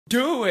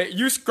Do it.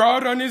 You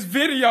scrolled on this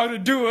video to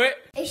do it.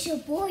 It's your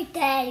boy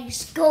Daddy,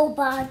 go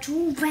by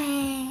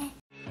Joovier.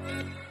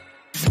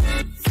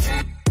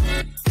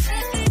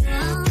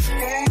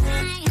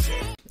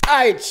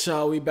 Alright,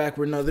 y'all, we back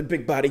with another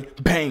big body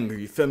banger,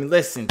 you feel me?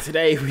 Listen,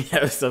 today we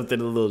have something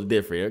a little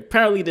different.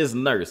 Apparently this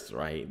nurse,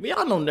 right? We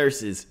all know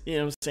nurses, you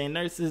know what I'm saying?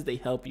 Nurses, they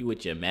help you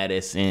with your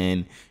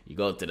medicine. You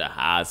go to the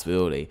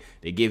hospital,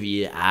 they give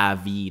you an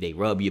IV, they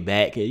rub your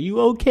back. Are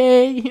you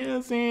okay? You know what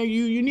I'm saying?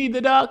 You need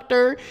the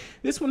doctor.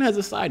 This one has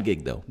a side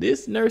gig though.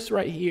 This nurse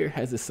right here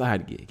has a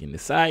side gig. And the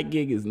side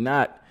gig is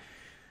not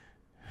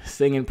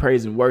singing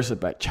praise and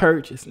worship at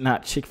church. It's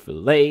not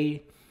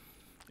Chick-fil-A.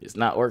 It's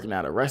not working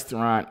at a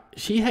restaurant.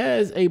 She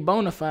has a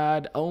bona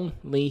fide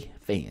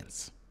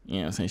OnlyFans. You know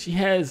what I'm saying? She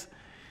has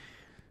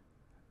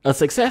a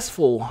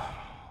successful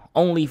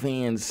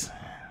OnlyFans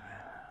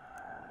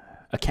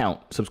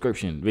account,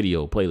 subscription,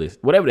 video, playlist,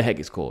 whatever the heck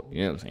it's called.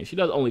 You know what I'm saying? She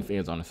does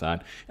OnlyFans on the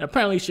side. And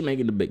apparently she's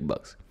making the big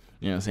bucks.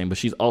 You know what I'm saying? But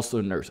she's also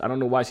a nurse. I don't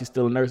know why she's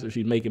still a nurse if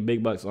she's making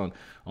big bucks on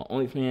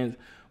OnlyFans.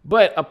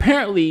 But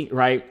apparently,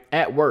 right,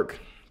 at work,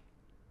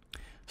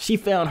 she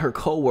found her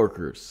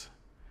coworkers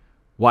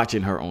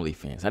watching her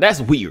OnlyFans. Now that's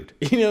weird.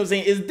 You know what I'm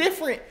saying? It's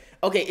different.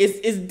 Okay,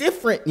 it's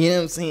different, you know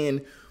what I'm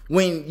saying,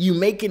 when you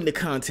making the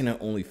content on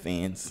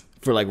OnlyFans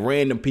for like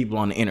random people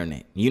on the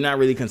internet. You're not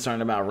really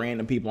concerned about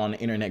random people on the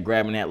internet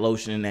grabbing that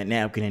lotion and that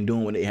napkin and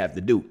doing what they have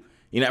to do.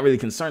 You're not really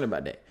concerned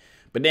about that.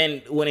 But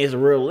then when it's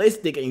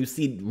realistic and you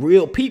see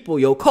real people,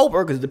 your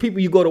coworkers, the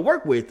people you go to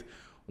work with,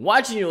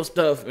 watching your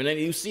stuff, and then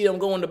you see them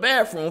go in the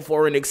bathroom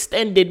for an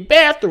extended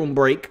bathroom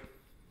break,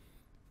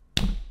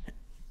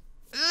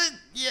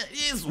 yeah,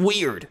 it's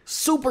weird.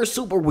 Super,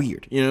 super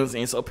weird. You know what I'm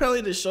saying? So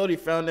apparently this shorty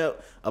found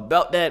out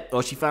about that,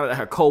 or she found out that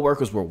her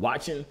coworkers were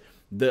watching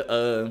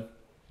the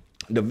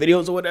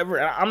videos or whatever.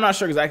 I'm not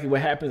sure exactly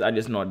what happens. I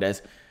just know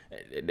that's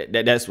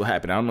what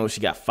happened. I don't know if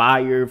she got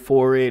fired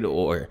for it,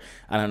 or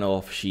I don't know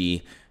if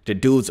the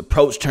dudes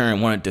approached her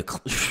and wanted to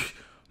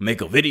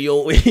make a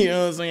video. You know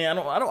what I'm saying?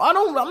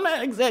 I'm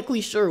not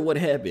exactly sure what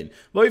happened.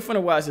 But if you're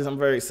finna watch this, I'm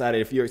very excited.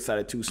 If you're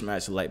excited too,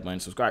 smash the like button,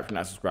 subscribe if you're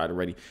not subscribed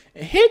already,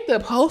 and hit the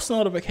post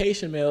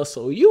notification bell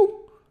so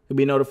you can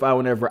be notified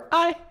whenever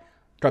I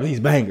drop these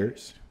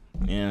bangers.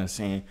 You know what I'm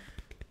saying?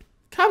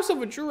 Cops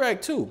of a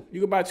Joovier too. You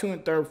can buy 2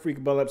 and 3rd free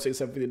ball up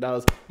 $650.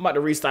 I'm about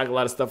to restock a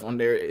lot of stuff on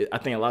there. I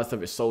think a lot of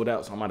stuff is sold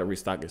out, so I'm about to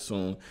restock it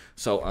soon.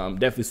 So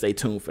definitely stay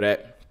tuned for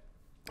that.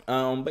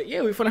 But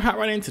yeah, we're finna hop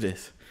right into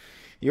this.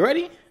 You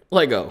ready?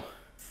 Let go.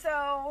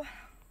 So,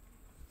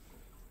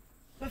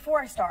 before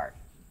I start,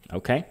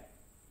 okay,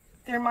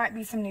 there might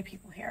be some new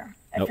people here.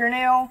 If Nope. you're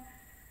new,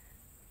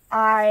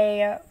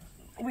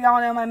 we all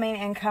know my main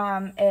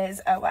income is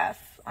OF.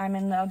 I'm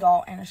in the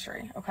adult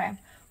industry, okay?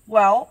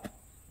 Well,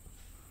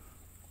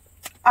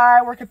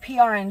 I work a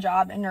PRN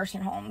job in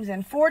nursing homes,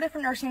 in 4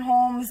 different nursing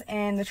homes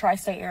in the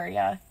tri-state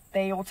area.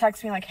 They will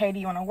text me like, hey, do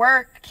you want to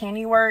work? Can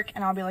you work?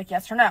 And I'll be like,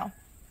 yes or no,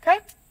 okay?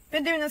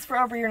 Been doing this for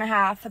over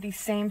 1.5 years for these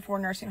same 4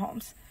 nursing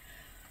homes.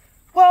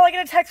 Well, I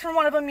get a text from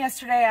one of them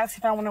yesterday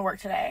asking if I want to work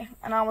today.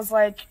 And I was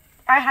like,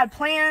 I had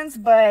plans,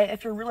 but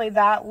if you're really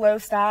that low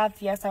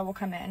staffed, yes, I will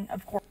come in,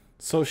 of course.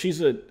 So she's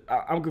a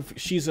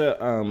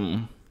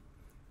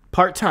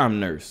part-time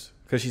nurse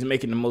because she's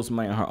making the most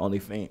money on her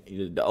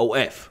OnlyFans, the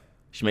OF.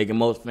 She's making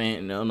most money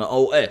on the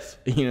OF.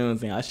 You know what I'm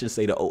saying? I should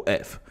say the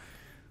OF.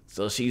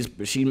 So she's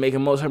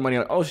making most of her money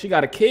on, oh, she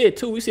got a kid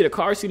too. We see the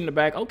car seat in the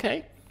back.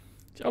 Okay,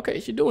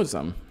 she's doing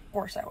something. Of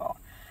course I will.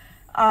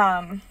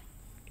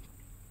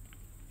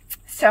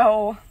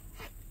 So,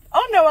 I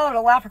don't know whether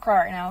to laugh or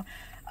cry right now.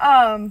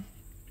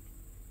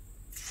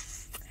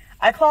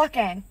 I clock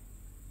in.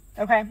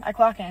 Okay, I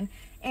clock in.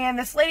 And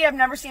this lady I've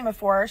never seen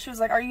before, she was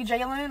like, are you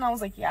Jalen? And I was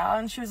like, yeah.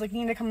 And she was like, you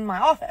need to come to my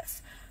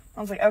office.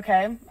 I was like,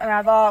 okay. And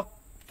I thought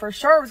for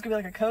sure it was going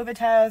to be like a COVID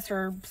test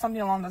or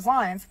something along those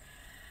lines.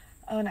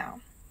 Oh,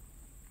 no.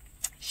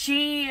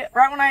 She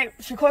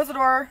closed the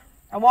door,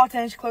 I walked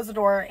in, she closed the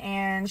door,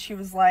 and she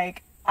was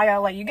like, I got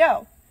to let you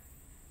go.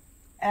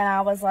 And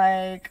I was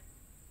like,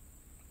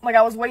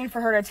 I was waiting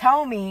for her to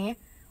tell me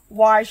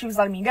why she was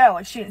letting me go.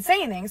 Like, she didn't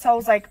say anything. So I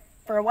was like,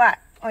 for what?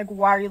 Like,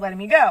 why are you letting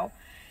me go?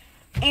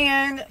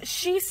 And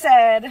she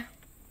said,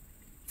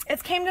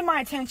 it came to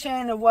my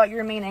attention of what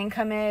your main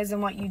income is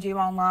and what you do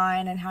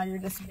online and how you're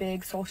this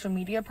big social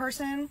media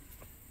person.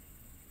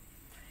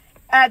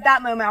 At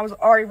that moment, I was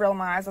already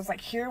realized, I was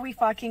like, here we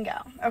fucking go.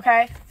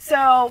 Okay?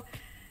 So,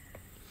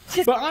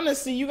 but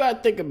honestly, you gotta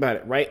think about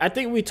it, right? I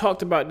think we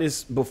talked about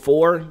this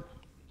before.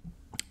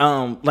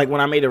 Like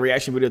when I made a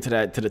reaction video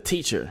to the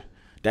teacher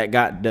that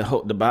got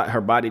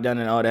her body done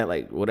and all that,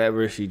 like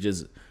whatever, you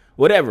know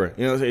what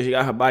I'm saying? She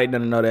got her body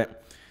done and all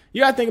that.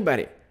 You gotta think about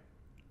it.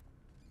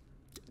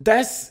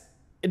 I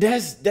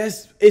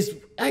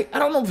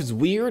don't know if it's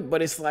weird,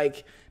 but it's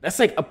like, that's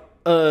like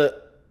a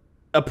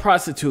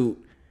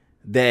prostitute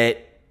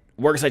that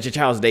works at your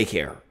child's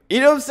daycare. You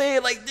know what I'm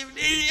saying? Like,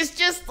 it's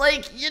just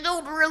like, you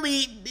don't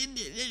really,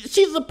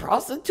 she's a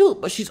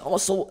prostitute, but she's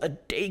also a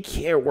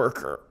daycare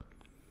worker.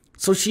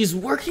 So she's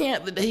working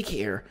at the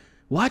daycare,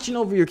 watching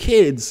over your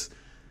kids,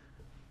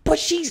 but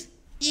she's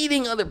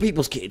eating other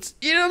people's kids.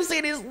 You know what I'm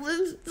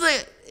saying?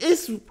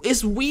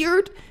 It's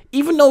weird.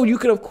 Even though you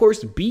could, of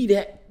course, be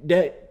that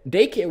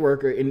daycare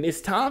worker in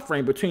this time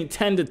frame between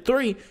 10 to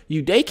 3,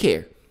 you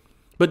daycare.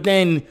 But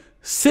then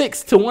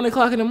 6 to 1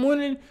 o'clock in the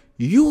morning,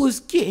 you was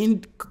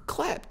getting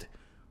clapped.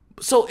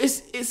 So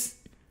it's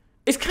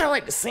kind of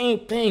like the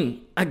same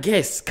thing, I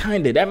guess,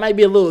 kind of. That might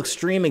be a little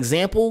extreme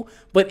example,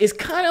 but it's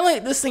kind of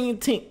like the same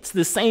thing. It's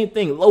the same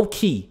thing, low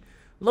key.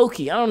 I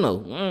don't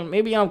know.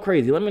 Maybe I'm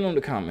crazy. Let me know in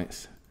the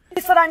comments. He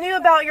said, I knew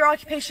about your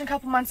occupation a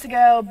couple months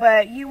ago,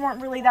 but you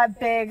weren't really that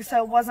big, so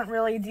it wasn't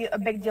really a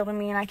big deal to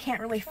me, and I can't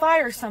really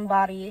fire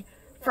somebody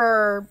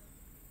for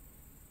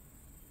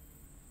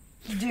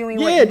doing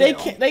what you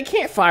do. They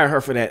can't fire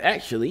her for that,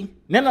 actually.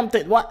 Then I'm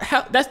thinking,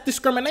 that's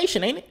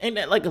discrimination, ain't it? Ain't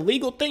that like a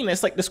legal thing?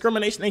 That's like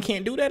discrimination. They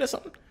can't do that or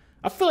something?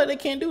 I feel like they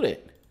can't do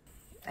that.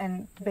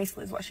 And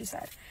basically is what she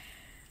said.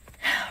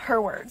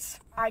 Her words.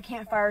 I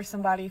can't fire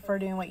somebody for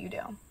doing what you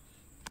do.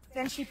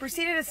 Then she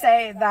proceeded to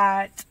say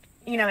that,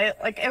 you know,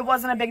 it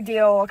wasn't a big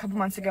deal a couple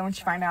months ago when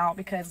she found out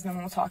because no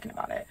one was talking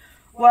about it.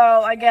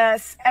 Well, I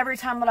guess every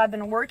time that I've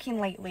been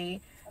working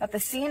lately, that the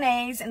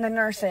CNAs and the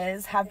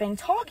nurses have been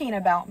talking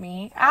about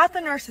me at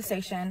the nurse's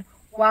station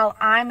while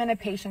I'm in a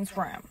patient's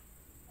room.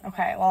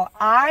 Okay, well,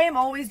 I am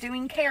always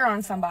doing care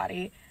on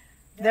somebody.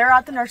 They're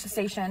at the nurse's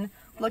station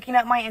looking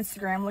at my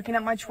Instagram, looking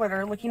at my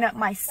Twitter, looking at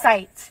my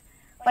site.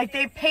 Like,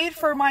 they paid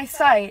for my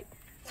site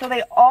so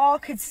they all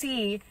could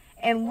see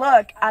and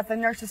look at the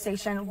nurse's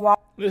station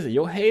while... Listen,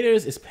 your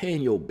haters is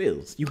paying your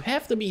bills. You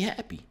have to be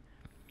happy.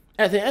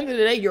 At the end of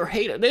the day, your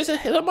hater... There's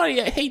somebody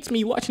that hates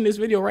me watching this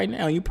video right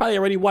now. You probably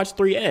already watched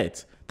 3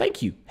 ads.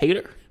 Thank you,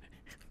 hater.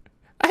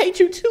 I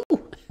hate you too.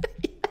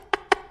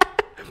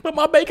 But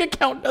my bank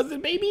account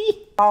doesn't,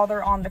 baby. While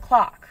they're on the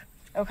clock,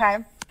 okay?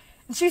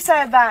 And she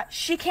said that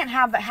she can't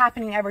have that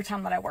happening every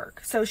time that I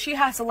work. So she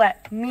has to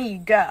let me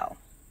go.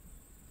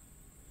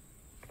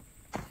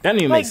 That didn't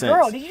even make sense. Like,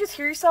 girl, did you just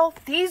hear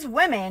yourself? These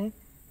women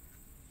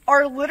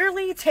are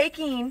literally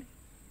taking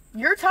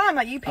your time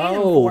that you paid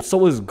them for. Oh,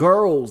 so it's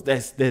girls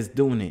that's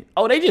doing it.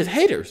 Oh, they just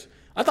haters.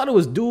 I thought it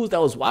was dudes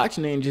that was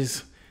watching it and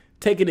just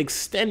taking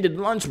extended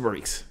lunch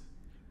breaks.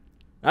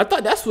 I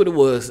thought that's what it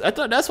was. I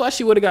thought that's why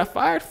she would have got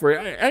fired for it.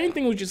 I didn't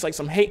think it was just like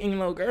some hating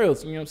little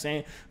girls. You know what I'm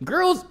saying?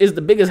 Girls is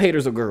the biggest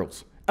haters of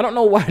girls. I don't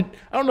know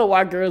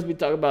why girls be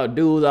talking about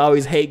dudes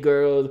always hate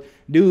girls.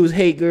 Dudes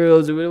hate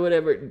girls or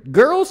whatever.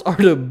 Girls are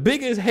the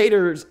biggest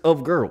haters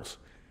of girls.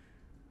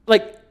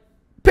 Like,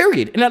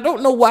 period. And I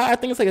don't know why. I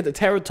think it's like a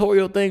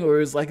territorial thing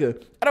or it's like I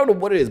don't know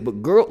what it is. But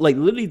like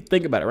literally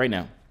think about it right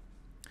now.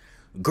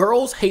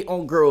 Girls hate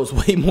on girls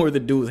way more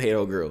than dudes hate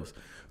on girls.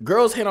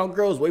 Girls hate on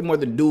girls way more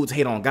than dudes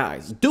hate on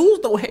guys. Dudes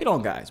don't hate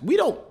on guys. We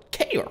don't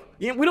care.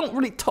 You know, we don't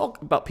really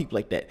talk about people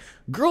like that.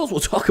 Girls will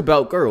talk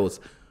about girls.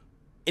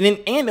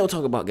 And they'll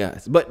talk about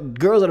guys. But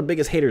girls are the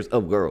biggest haters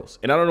of girls.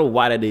 And I don't know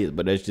why that is,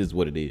 but that's just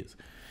what it is.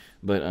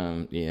 But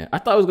yeah. I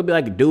thought it was gonna be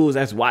like dudes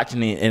that's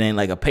watching it and then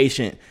like a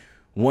patient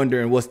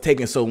wondering what's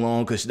taking so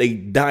long because they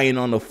dying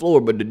on the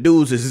floor, but the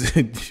dudes is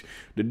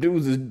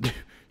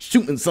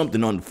shooting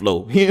something on the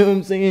floor. You know what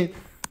I'm saying?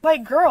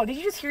 Like, girl, did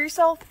you just hear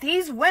yourself?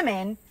 These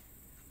women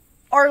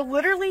are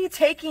literally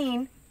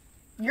taking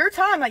your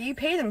time that you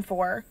pay them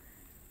for,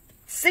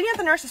 sitting at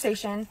the nurse's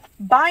station,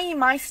 buying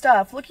my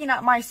stuff, looking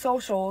at my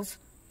socials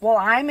while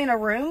I'm in a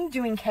room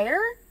doing care,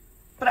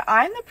 but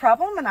I'm the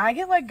problem and I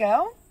get let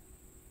go?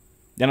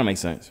 That don't make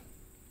sense.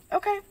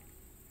 Okay.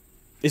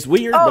 It's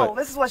weird, but...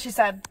 this is what she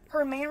said.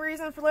 Her main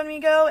reason for letting me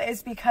go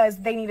is because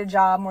they need a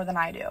job more than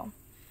I do.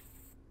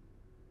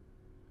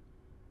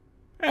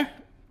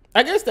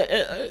 I guess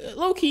that,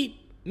 low-key,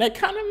 that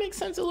kind of makes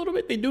sense a little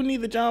bit. They do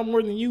need the job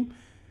more than you.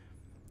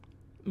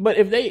 But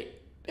if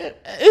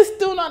that's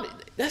still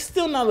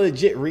not a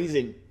legit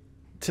reason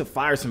to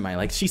fire somebody.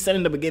 Like she said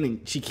in the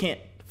beginning, she can't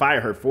fire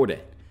her for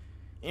that.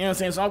 You know what I'm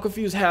saying? So I'm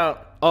confused how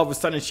all of a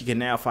sudden she can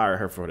now fire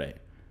her for that.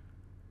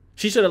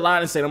 She should have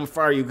lied and said, I'm going to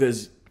fire you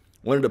because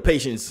one of the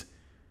patients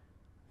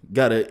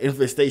got an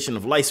infestation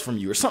of lice from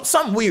you or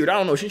something weird. I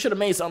don't know. She should have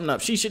made something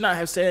up. She should not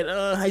have said,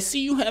 I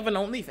see you have an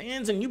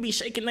OnlyFans and you be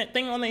shaking that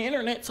thing on the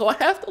internet, so I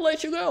have to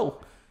let you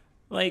go.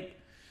 Like,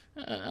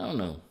 I don't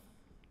know.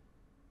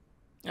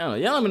 Y'all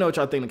let me know what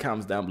y'all think in the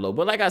comments down below.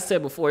 But like I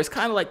said before, it's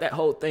kind of like that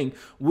whole thing.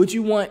 Would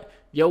you want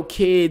your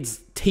kid's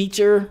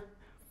teacher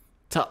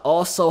to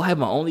also have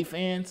an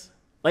OnlyFans?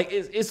 Like,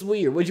 it's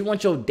weird. Would you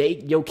want your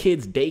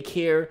kid's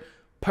daycare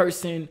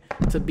person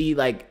to be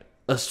like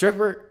a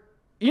stripper?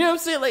 You know what I'm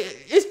saying? Like,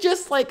 it's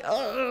just like,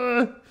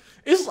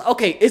 it's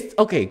okay. It's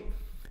okay.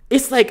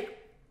 It's like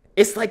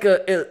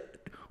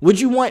would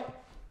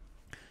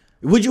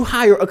you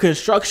hire a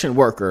construction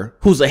worker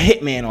who's a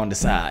hitman on the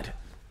side?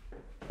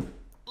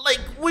 Like,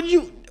 would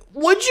you?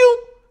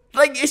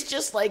 Like, it's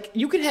just like,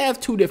 you could have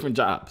 2 different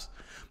jobs.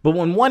 But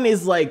when one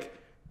is like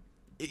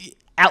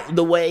out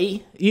the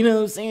way, you know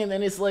what I'm saying?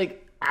 Then it's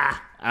like,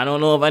 I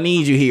don't know if I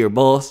need you here,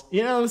 boss.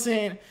 You know what I'm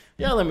saying?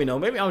 Y'all let me know.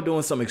 Maybe I'm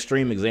doing some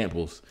extreme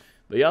examples.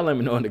 But y'all let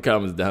me know in the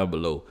comments down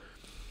below.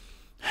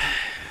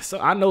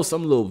 I know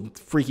some little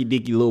freaky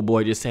dicky little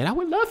boy just said, I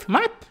would love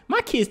my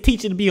kid's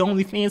teacher to be an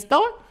OnlyFans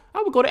star.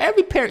 I would go to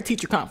every parent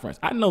teacher conference.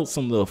 I know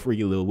some little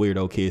freaky little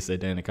weirdo kid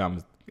said that in the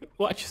comments.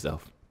 Watch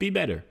yourself. Be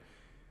better.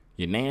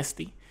 You're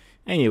nasty.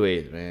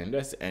 Anyways, man,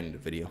 that's the end of the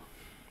video.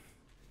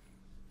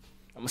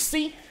 I'ma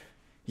see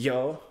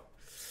y'all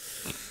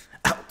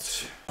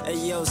out.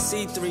 Hey yo,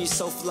 C3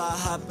 so fly,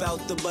 hop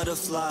out the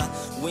butterfly.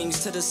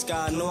 Wings to the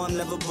sky, no I'm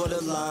never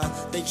borderline.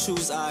 They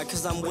choose I,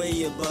 cause I'm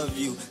way above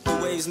you. The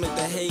waves make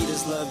the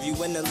haters love you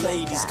when the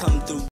ladies come through.